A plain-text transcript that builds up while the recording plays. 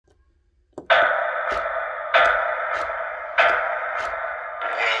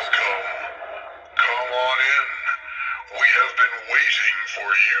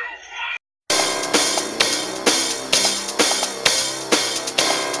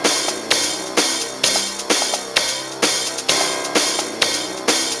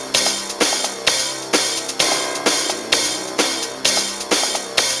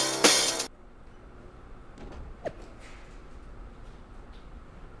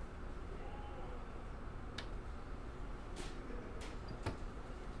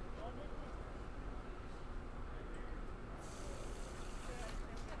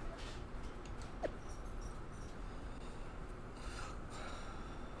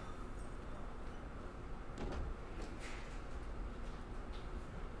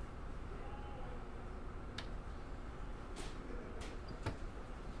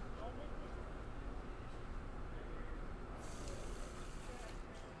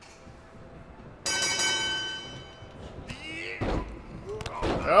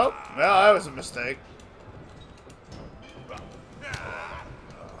Nope. Well, that was a mistake.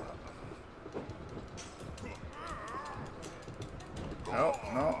 No,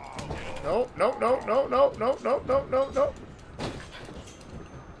 no. No, no, no, no, no, no, no, no, no, no.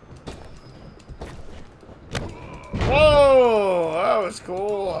 Whoa! That was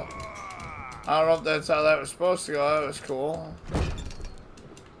cool. I don't know if that's how that was supposed to go. That was cool.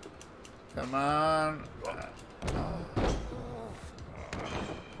 Come on.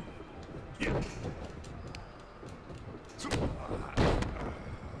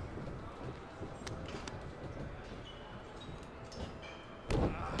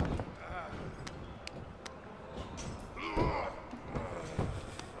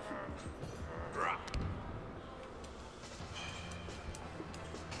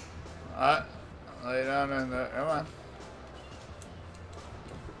 Lay down in the... Come on.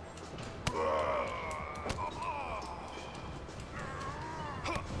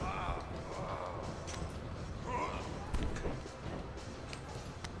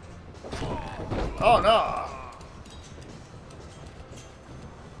 Oh, no.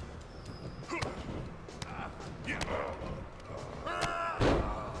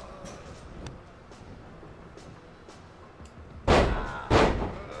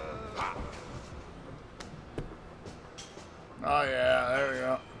 Oh, yeah, there we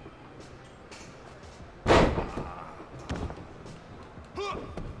go.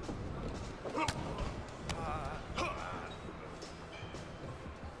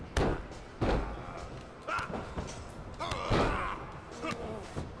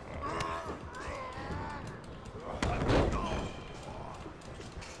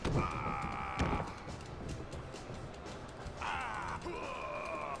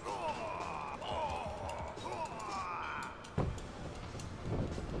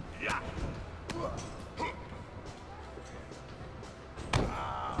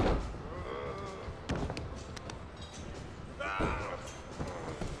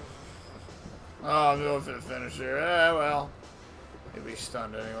 Oh, I'm going for the finish here. Eh, well. He'd be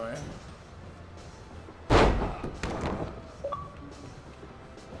stunned anyway.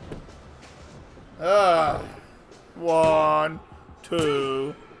 One,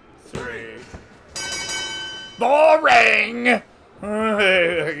 two, three. Boring!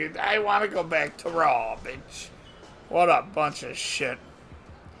 I want to go back to Raw, bitch. What a bunch of shit.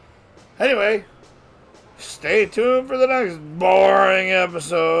 Anyway, stay tuned for the next boring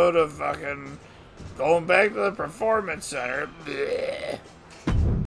episode of fucking going back to the Performance Center. Blech.